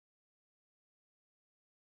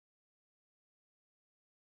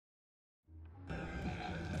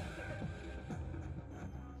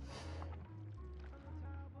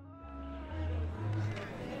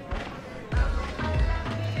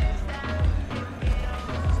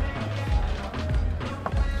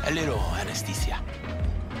A little anesthesia.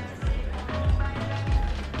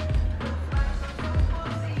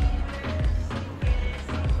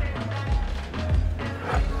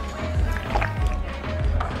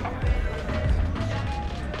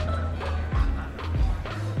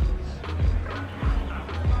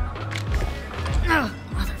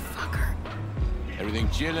 Motherfucker. Everything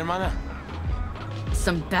chill, hermana?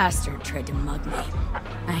 Some bastard tried to mug me.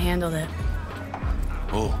 I handled it.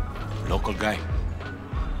 Oh, local guy.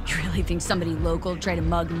 You really think somebody local tried to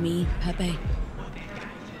mug me, Pepe?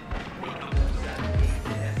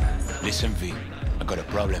 Listen, V. I got a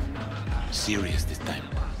problem. Serious this time.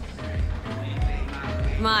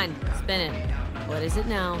 Come on, spin it. What is it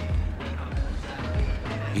now?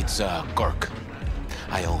 It's, Kirk.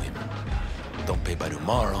 I owe him. Don't pay by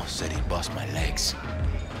tomorrow, said he'd bust my legs.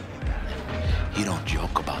 He don't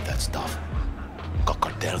joke about that stuff. Got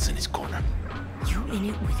cartels in his corner. You in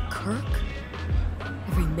it with Kirk?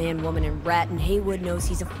 Every man, woman, and rat in Haywood knows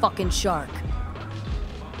he's a fucking shark.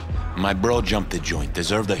 My bro jumped the joint.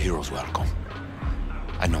 Deserved a hero's welcome.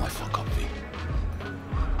 I know I fuck up, V.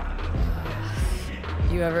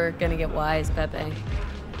 You ever gonna get wise, Pepe?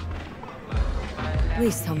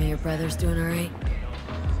 Please tell me your brother's doing alright.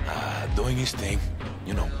 Doing his thing,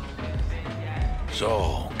 you know.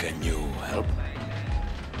 So, can you help?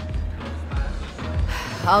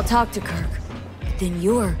 I'll talk to Kirk. But then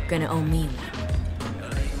you're gonna owe me one.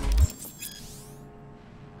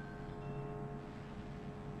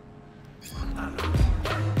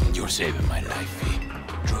 You're saving my life, V.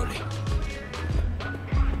 Truly.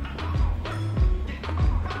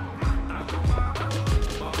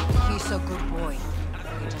 He's a good boy.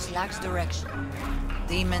 He just lacks direction.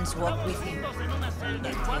 Demons walk with him.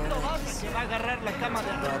 They tear like his. But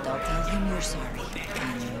I'll tell him you're sorry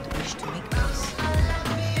and wish to make peace.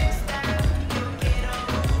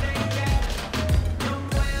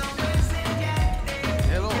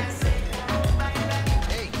 Hello.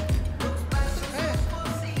 Hey. Hey.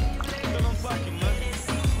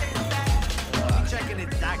 Checking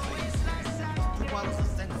exactly. 2 bottles of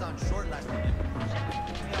sense on short last night.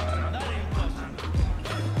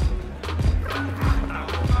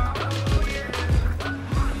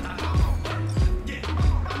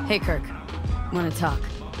 Hey, Kirk. Wanna talk?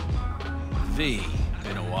 V,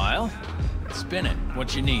 been a while. Spin it.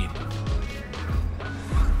 What you need?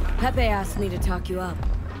 Pepe asked me to talk you up.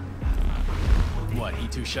 What, he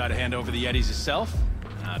too shy to hand over the Yetis himself?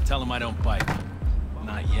 Tell him I don't bite.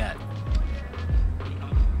 Not yet.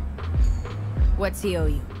 What's he owe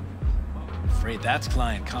you? Afraid that's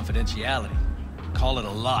client confidentiality. Call it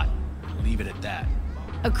a lot. Leave it at that.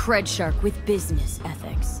 A cred shark with business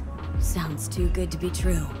ethics. Sounds too good to be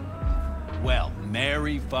true. Well,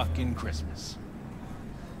 Merry fucking Christmas.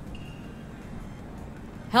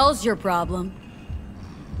 Hell's your problem.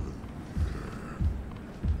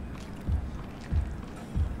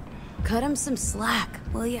 Cut him some slack,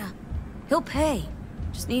 will ya? He'll pay.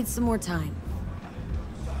 Just needs some more time.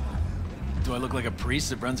 Do I look like a priest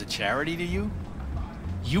that runs a charity to you?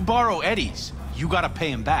 You borrow Eddie's, you gotta pay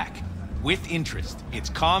him back. With interest. It's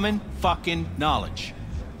common fucking knowledge.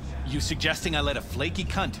 You suggesting I let a flaky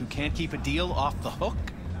cunt who can't keep a deal off the hook?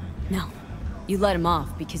 No. You let him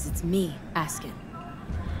off because it's me asking.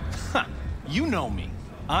 Ha! You know me.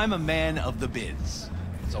 I'm a man of the biz.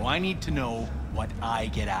 So I need to know what I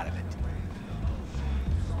get out of it.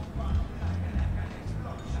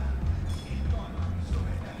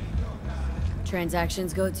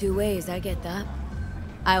 Transactions go 2 ways, I get that.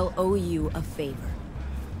 I'll owe you a favor.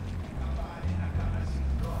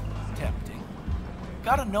 Tempting.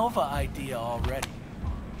 Got a Nova idea already.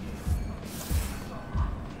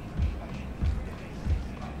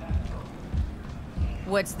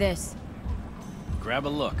 What's this? Grab a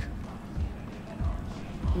look.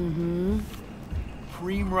 Mm-hmm.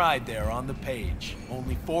 Preem ride there on the page.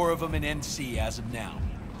 Only 4 of them in NC as of now.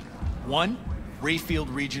 1, Rayfield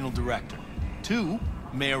Regional Director. 2,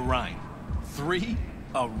 Mayor Ryan. 3,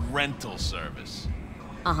 a rental service.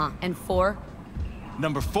 Uh-huh. And 4?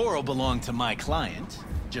 Number 4 will belong to my client,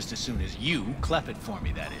 just as soon as you clep it for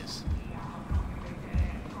me, that is.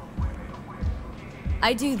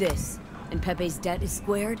 I do this, and Pepe's debt is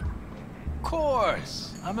squared? Of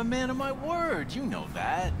course! I'm a man of my word, you know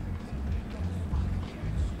that.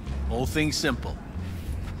 Whole thing's simple.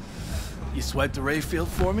 You swipe the Rayfield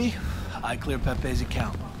for me, I clear Pepe's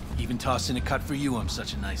account. Even toss in a cut for you, I'm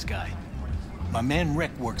such a nice guy. My man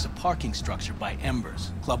Rick works a parking structure by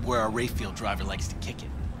Embers, club where our Rayfield driver likes to kick it.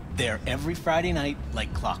 There every Friday night,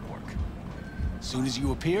 like clockwork. Soon as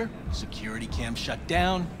you appear, security cam shut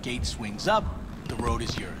down, gate swings up, the road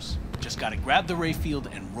is yours. Just gotta grab the Rayfield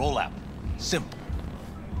and roll out. Simple.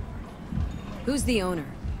 Who's the owner?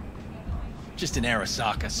 Just an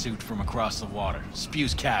Arasaka suit from across the water.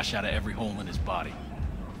 Spews cash out of every hole in his body.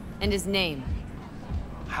 And his name?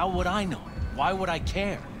 How would I know? Why would I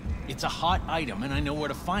care? It's a hot item and I know where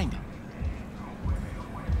to find it.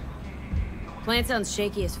 Plan sounds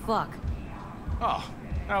shaky as fuck. Oh,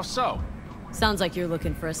 how so? Sounds like you're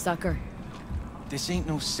looking for a sucker. This ain't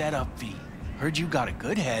no setup, V. Heard you got a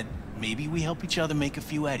good head. Maybe we help each other make a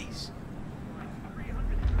few eddies.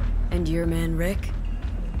 And your man, Rick?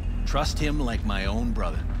 Trust him like my own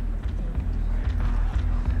brother.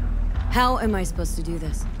 How am I supposed to do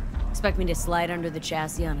this? Expect me to slide under the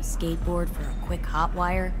chassis on a skateboard for a quick hot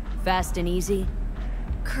wire? Fast and easy?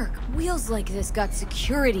 Kirk, wheels like this got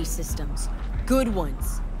security systems. Good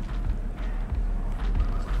ones.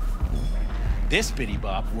 This bitty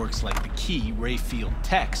bop works like the key Rayfield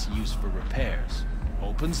techs use for repairs.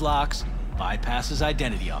 Opens locks, bypasses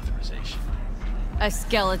identity authorization. A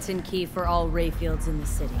skeleton key for all Rayfields in the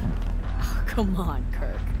city. Oh, come on,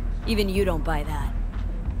 Kirk. Even you don't buy that.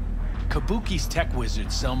 Kabuki's tech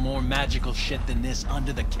wizards sell more magical shit than this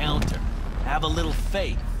under the counter. Have a little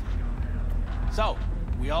faith. So,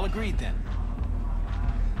 we all agreed then.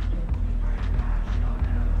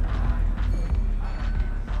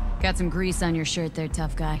 Got some grease on your shirt there,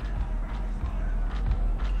 tough guy.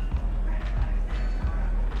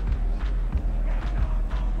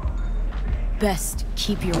 Best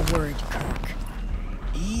keep your word, Kirk.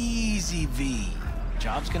 Easy, V.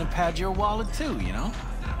 Job's gonna pad your wallet too, you know?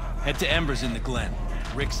 Head to Ember's in the Glen.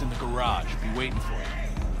 Rick's in the garage. Be waiting for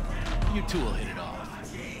you. You two will hit it off.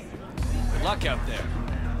 Good luck out there.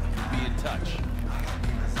 Be in touch.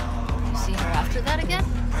 You see her after that again?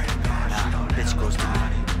 Nah, bitch goes to me.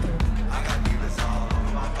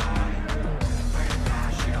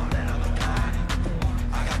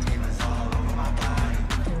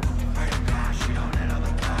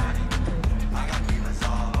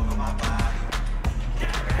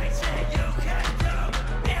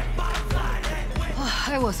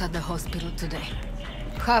 I was at the hospital today.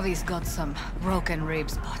 Javi's got some broken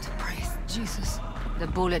ribs, but praise Jesus, the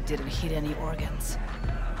bullet didn't hit any organs.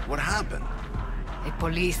 What happened? A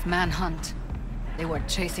police manhunt. They were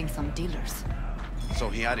chasing some dealers. So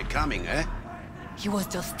he had it coming, eh? He was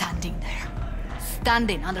just standing there.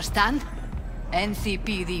 Standing, understand?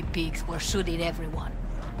 NCPD pigs were shooting everyone.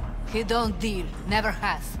 He don't deal, never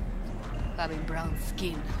has. Having brown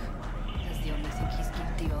skin. That's the only thing he's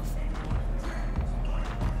guilty of.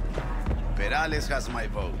 Perales has my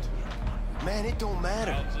vote. Man, it don't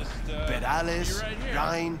matter. Perales,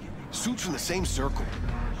 Ryan, suits from the same circle.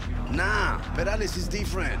 Nah, Perales is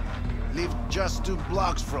different. Live just 2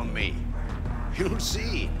 blocks from me. You'll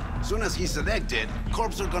see. Soon as he's elected,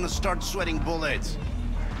 corps are gonna start sweating bullets.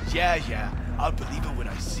 Yeah, I'll believe it when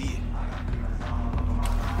I see it.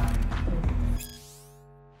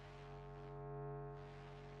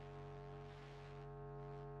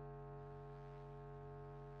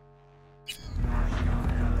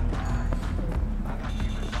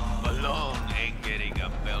 Malone ain't getting a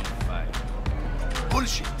belt fight.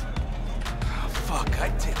 Bullshit. Oh, fuck,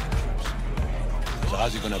 I'd take a trip. So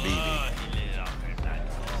how's it gonna be, V?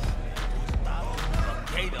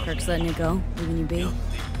 Kirk's letting it go, leaving you be.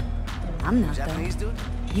 I'm not, though. Japanese dude?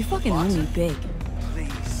 You fucking owe me big.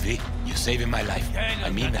 Please. V, you're saving my life. I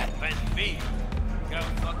mean that. You gotta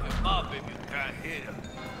fuck him up if you can't hit him.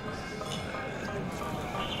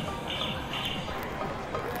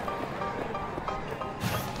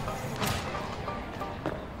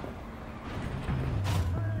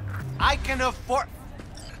 I can afford...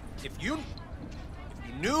 If you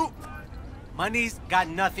knew, money's got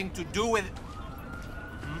nothing to do with it.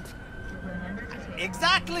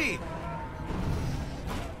 Exactly!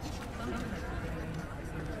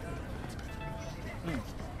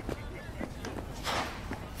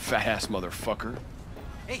 Fat-ass motherfucker.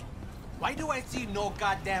 Hey, why do I see no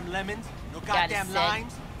goddamn lemons? No goddamn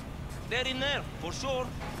limes? They're in there, for sure.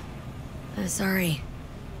 Sorry.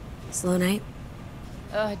 Slow night?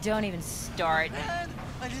 Don't even start. Man,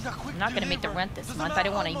 I did a quick I'm not gonna make the rent this month. I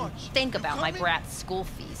don't want to even think about my brat's school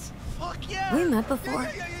fees. Fuck yeah! We met before.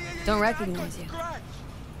 Don't recognize you.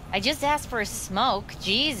 I just asked for a smoke.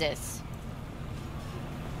 Jesus.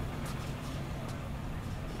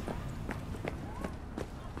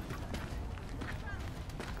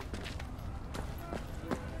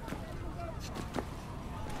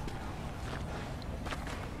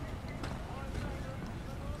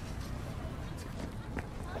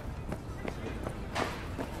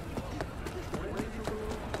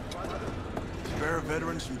 Spare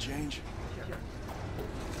veterans some change?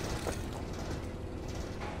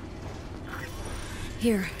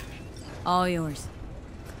 Here. All yours.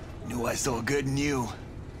 Knew I saw good in you.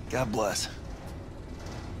 God bless.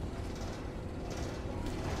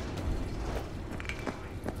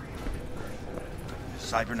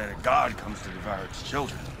 Cybernetic God comes to devour its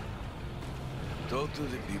children. Talk to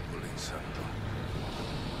the people in Santo.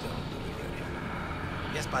 Tell them to be ready.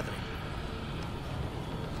 Yes, Padre.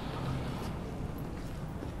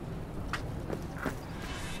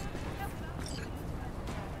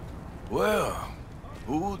 Well,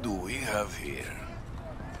 who do we have here?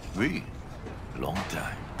 Me? Long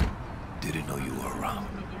time. Didn't know you were around.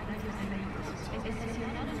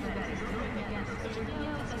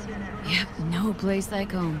 Yep, no place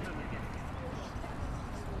like home.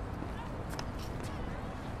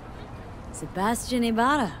 Sebastian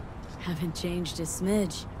Ibarra. Haven't changed a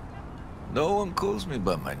smidge. No one calls me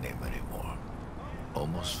by my name anymore.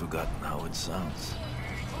 Almost forgotten how it sounds.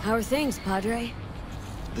 How are things, Padre?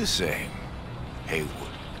 The same. Haywood.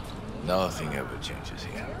 Nothing ever changes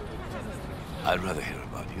here. I'd rather hear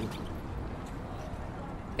about you.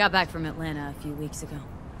 Got back from Atlanta a few weeks ago.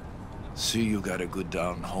 See, you got a good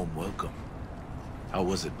down-home welcome. How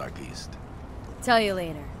was it back east? Tell you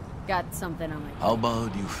later. Got something on my... How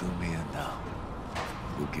about you fill me in now?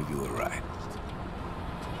 We'll give you a ride.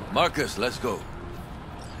 Marcus, let's go.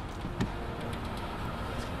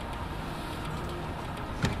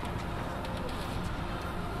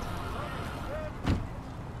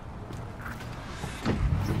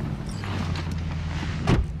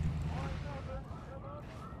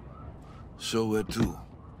 So where to?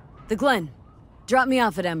 The Glen. Drop me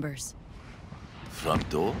off at Embers. Front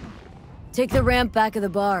door? Take the ramp back of the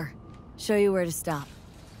bar. Show you where to stop.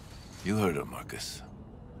 You heard her, Marcus.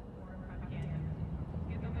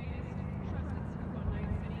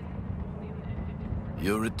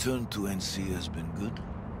 Your return to NC has been good?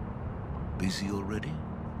 Busy already?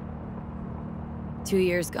 2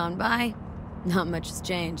 years gone by, not much has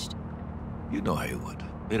changed. You know Haywood.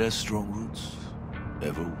 It has strong roots,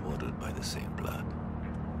 ever watered by the same blood.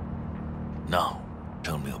 Now,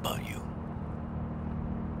 tell me about you.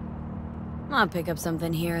 I'll pick up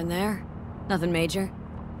something here and there. Nothing major.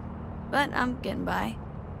 But I'm getting by.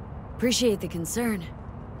 Appreciate the concern.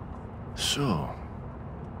 So,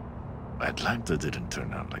 Atlanta didn't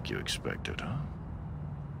turn out like you expected, huh?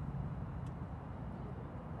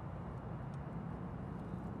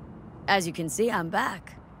 As you can see, I'm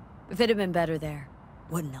back. If it had been better there,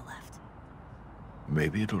 wouldn't have left.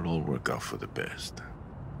 Maybe it'll all work out for the best.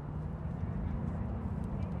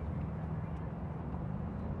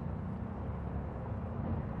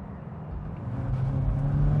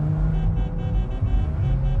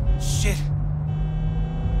 Shit.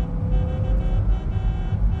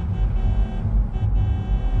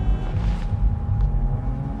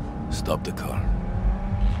 Stop the car.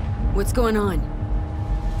 What's going on?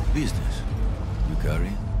 Business. You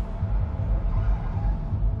carrying?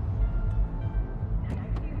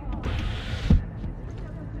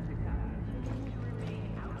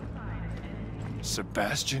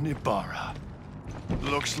 Sebastian Ibarra.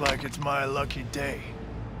 Looks like it's my lucky day.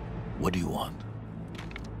 What do you want?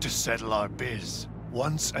 To settle our biz,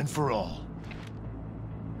 once and for all.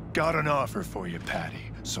 Got an offer for you,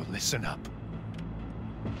 Patty, so listen up.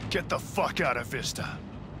 Get the fuck out of Vista.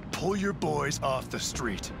 Pull your boys off the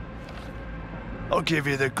street. I'll give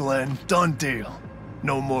you the Glen, done deal.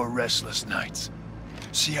 No more restless nights.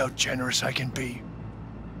 See how generous I can be?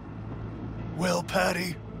 Well,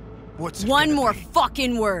 Patty, what's it One gonna more be?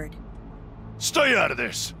 fucking word. Stay out of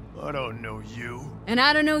this. I don't know you. And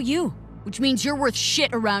I don't know you, which means you're worth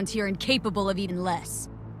shit around here and capable of even less.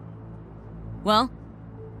 Well,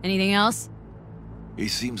 anything else? It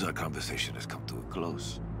seems our conversation has come to a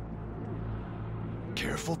close.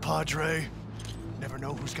 Careful, Padre. Never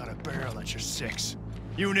know who's got a barrel at your six.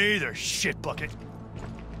 You neither, shit bucket.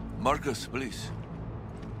 Marcus, please.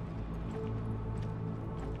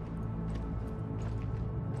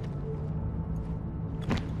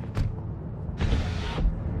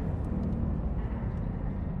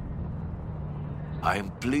 I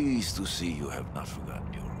am pleased to see you have not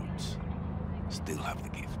forgotten your roots. Still have the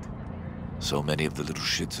gift. So many of the little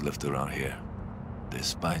shits left around here. Their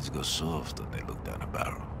spines go soft when they look down a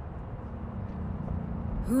barrel.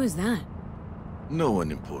 Who is that? No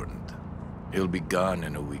one important. He'll be gone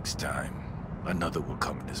in a week's time. Another will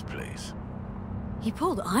come in his place. He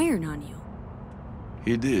pulled iron on you.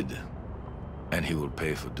 He did. And he will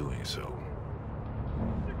pay for doing so.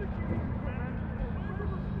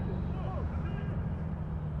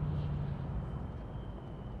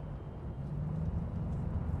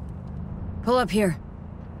 Pull up here.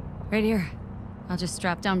 Right here. I'll just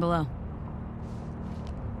strap down below.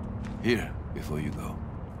 Here, before you go.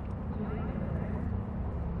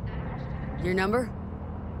 Your number?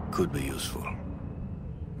 Could be useful.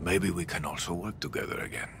 Maybe we can also work together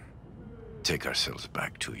again. Take ourselves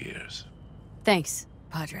back 2 years. Thanks,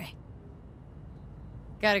 Padre.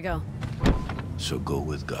 Gotta go. So go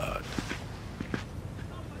with God.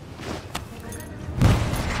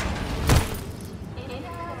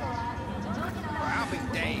 I'll be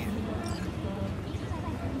damned.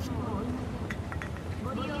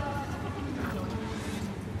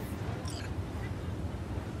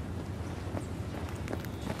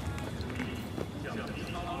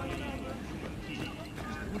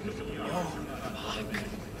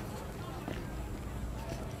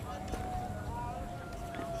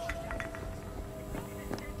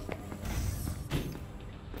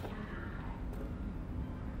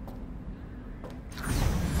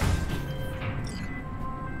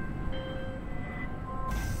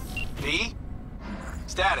 V?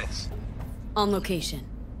 Status? On location.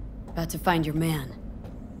 About to find your man.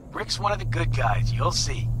 Rick's one of the good guys, you'll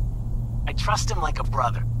see. I trust him like a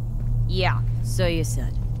brother. Yeah, so you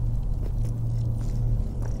said.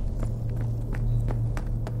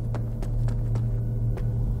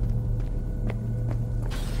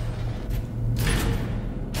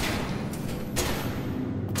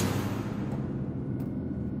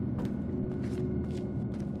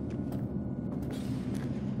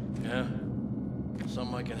 Yeah?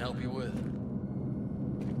 Something I can help you with?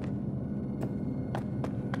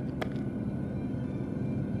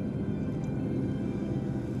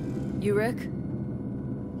 You, Rick?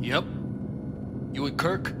 Yep. You with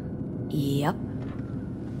Kirk? Yep.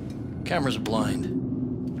 Camera's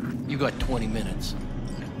blind. You got 20 minutes.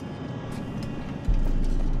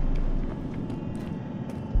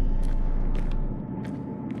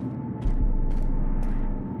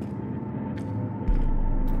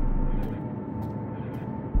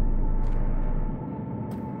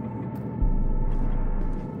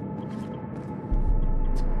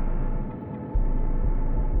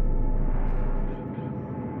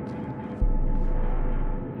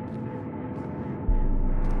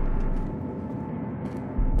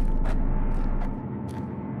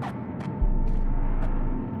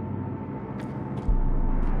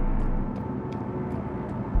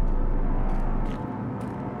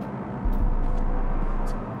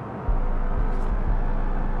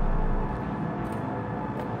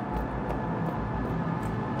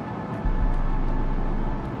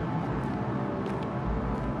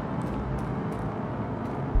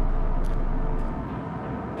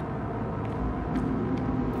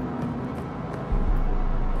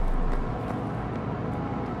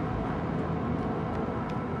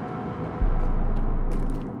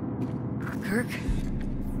 Kirk?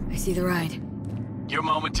 I see the ride. Your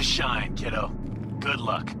moment to shine, kiddo. Good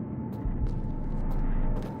luck.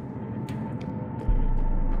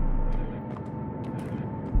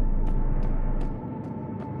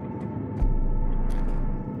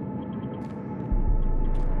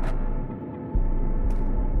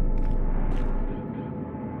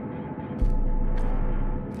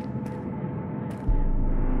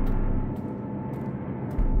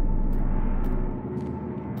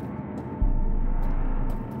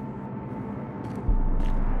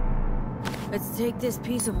 Let's take this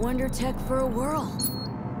piece of wonder tech for a whirl.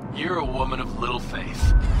 You're a woman of little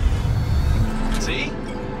faith. See?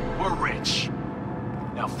 We're rich.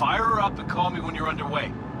 Now fire her up and call me when you're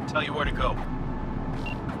underway. Tell you where to go.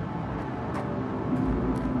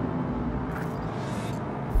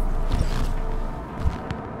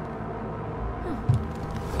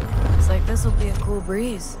 Looks like this'll be a cool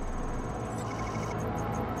breeze.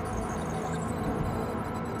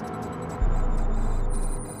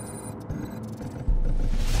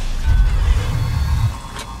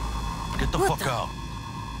 Get the fuck out.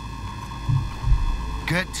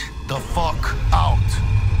 Get the fuck out!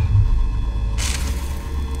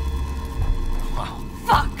 Wow.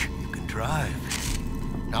 Fuck! You can drive.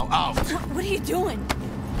 Now out. What are you doing?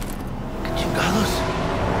 Chingados.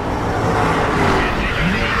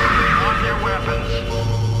 On your weapons.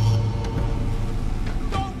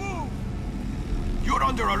 Don't move! You're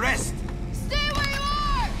under arrest. Stay where you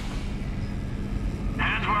are!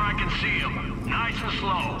 Hands where I can see them. Nice and slow.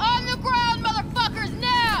 On the ground, motherfuckers,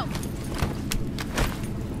 now!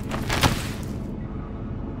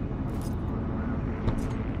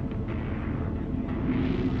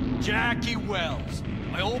 Jackie Wells,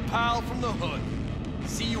 my old pal from the hood.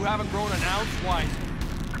 See you haven't grown an ounce wiser.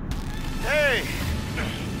 Hey!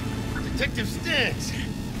 Detective Stintz.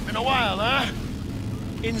 Been a while, huh?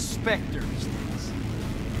 Inspector Stintz.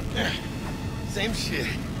 Same shit.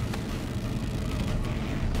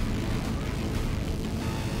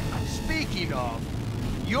 Speaking of,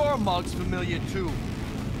 your mug's familiar too.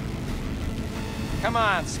 Come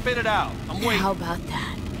on, spit it out. I'm waiting. How about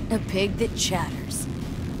that? A pig that chatters.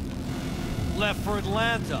 Left for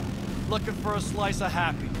Atlanta, looking for a slice of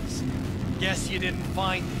happiness. Guess you didn't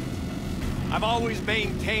find it. I've always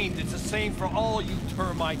maintained it's the same for all you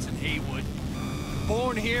termites in Haywood.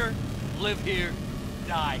 Born here, live here,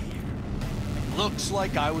 die here. Looks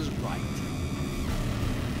like I was right.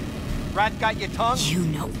 Rat got your tongue? You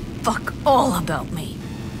know fuck all about me.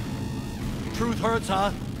 Truth hurts,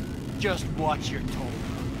 huh? Just watch your tone.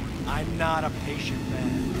 I'm not a patient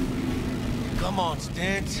man. Come on,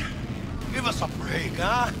 Stint. Give us a break,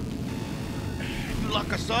 huh? You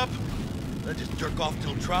lock us up, then just jerk off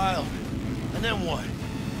till trial. And then what?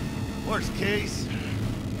 Worst case,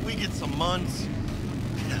 we get some months.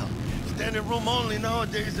 Hell, standing room only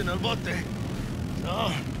nowadays in El Bote.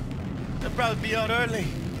 So, they'll probably be out early.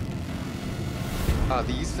 Are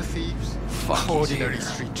these the thieves? Fuck ordinary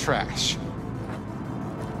street trash.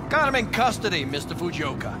 Got him in custody, Mr.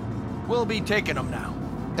 Fujioka. We'll be taking him now.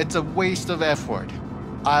 It's a waste of effort.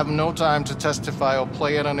 I have no time to testify or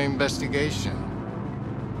play in an investigation.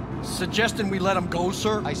 Suggesting we let him go,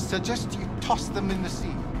 sir? I suggest you toss them in the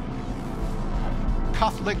sea.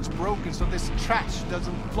 Cuff leg's broken so this trash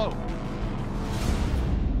doesn't flow.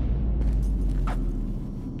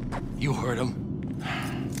 You heard him.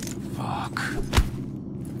 Fuck.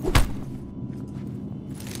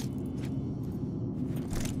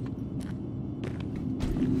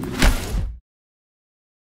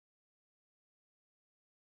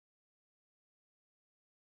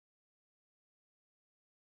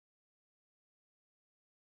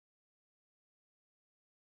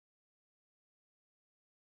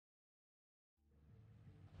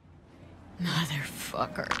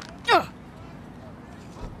 Motherfucker. Ugh.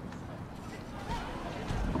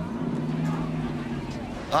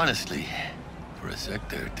 Honestly, for a sec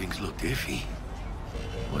there, things looked iffy.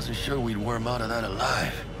 Wasn't sure we'd worm out of that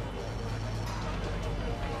alive.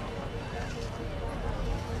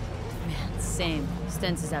 Man, same.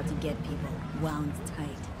 Stents is out to get people. Wound tight.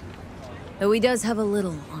 Though he does have a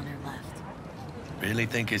little honor left. Really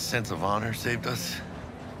think his sense of honor saved us?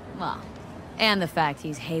 Well, and the fact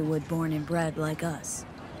he's Haywood born and bred like us.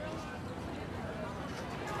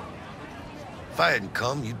 If I hadn't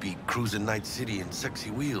come, you'd be cruising Night City in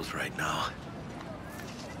sexy wheels right now.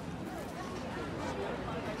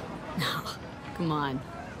 No, come on.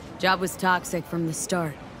 Job was toxic from the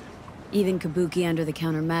start. Even Kabuki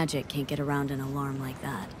under-the-counter magic can't get around an alarm like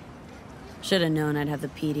that. Should've known I'd have the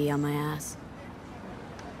PD on my ass.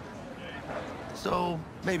 So,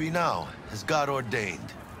 maybe now, as God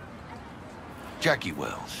ordained. Jackie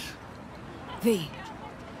Wells. V.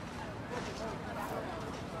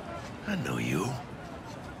 I know you.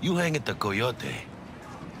 You hang at the Coyote.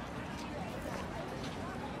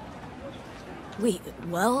 Wait,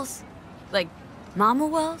 Wells? Like, Mama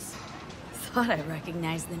Wells? Thought I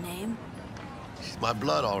recognized the name. She's my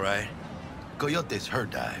blood, all right. Coyote's her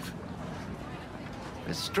dive.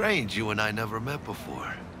 It's strange you and I never met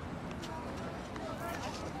before.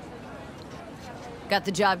 Got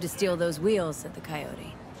the job to steal those wheels, said the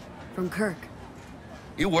Coyote. From Kirk.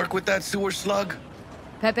 You work with that sewer slug?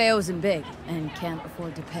 Pepe owes him big, and can't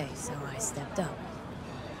afford to pay, so I stepped up.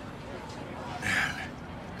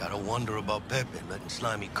 Gotta wonder about Pepe letting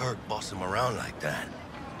slimy Kirk boss him around like that.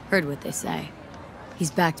 Heard what they say.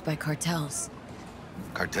 He's backed by cartels.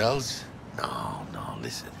 Cartels? No,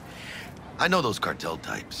 listen. I know those cartel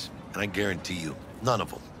types, and I guarantee you, none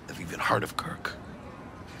of them have even heard of Kirk.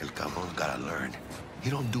 El Cabron's gotta learn.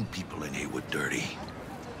 You don't do people in Haywood dirty.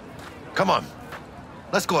 Come on,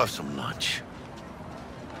 let's go have some lunch.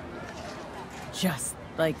 Just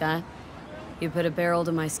like that? You put a barrel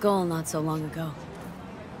to my skull not so long ago.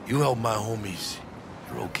 You help my homies,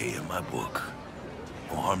 you're okay in my book.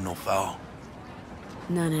 No harm, no foul.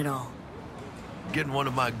 None at all. Getting one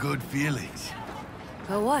of my good feelings.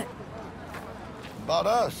 But what? About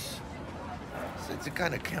us. It's a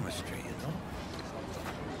kind of chemistry, you know?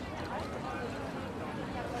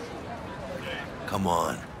 Come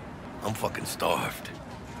on. I'm fucking starved.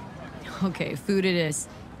 Okay, food it is.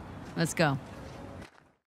 Let's go.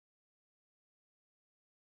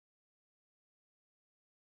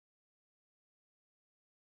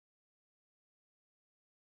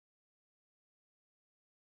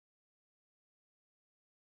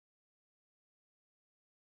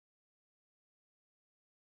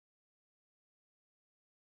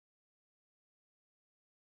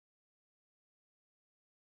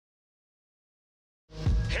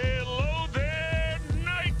 Hello there,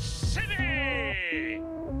 Night City!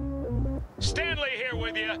 Stanley here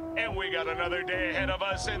with you, and we got another day ahead of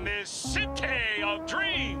us in this city of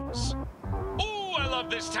dreams. Ooh! I love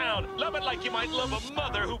this town. Love it like you might love a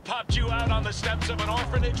mother who popped you out on the steps of an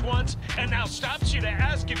orphanage once and now stops you to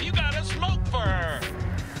ask if you got a smoke for her.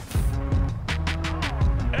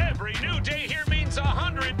 Every new day here means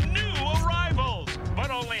 100 new arrivals,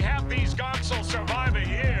 but only half these gonks will survive a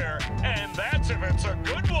year, and that's if it's a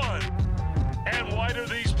good one. And why do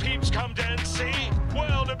these peeps come to NC?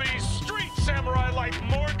 Well, to be street samurai like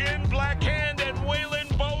Morgan, Blackhand, and Waylon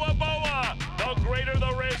Boa Boa. The greater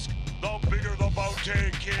the risk, the bigger the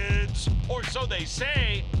bounty, kids. Or so they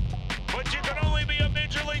say. But you can only be a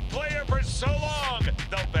Major League player for so long.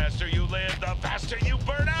 The faster you live, the faster you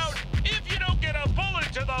burn out. If you don't get a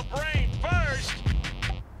bullet to the brain first.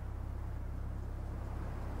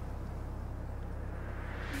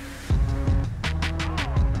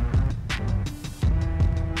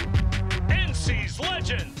 NC's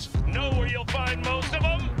legends. Know where you'll find most of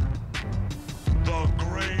them? The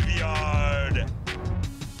graveyard.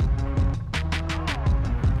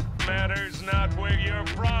 Matters not where you're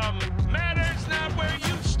from. Matters not where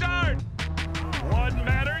you start. What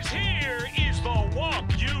matters here is the walk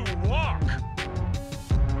you walk.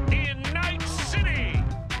 In Night City,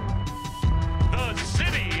 the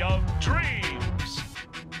city of dreams.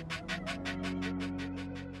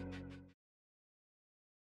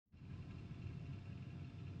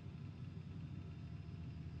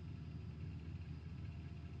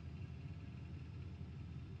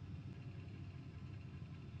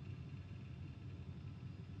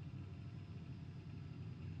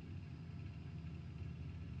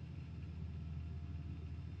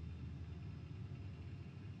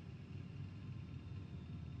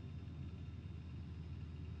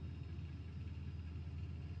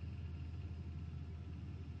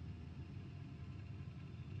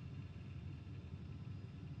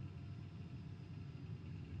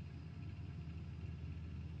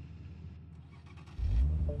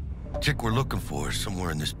 Chick we're looking for is somewhere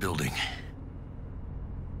in this building.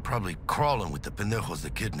 Probably crawling with the pendejos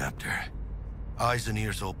that kidnapped her. Eyes and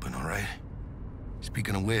ears open, all right?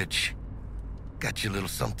 Speaking of which, got you a little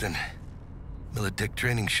something. Militech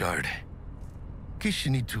training shard. In case you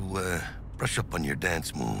need to, brush up on your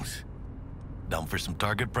dance moves. Down for some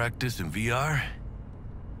target practice in VR?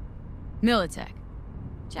 Militech.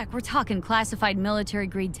 Jack, we're talking classified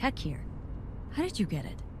military-grade tech here. How did you get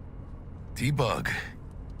it? T-Bug.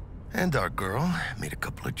 And our girl made a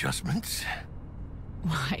couple adjustments.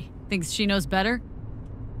 Why? Thinks she knows better?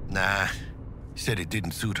 Nah. Said it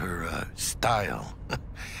didn't suit her, style.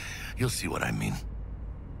 You'll see what I mean.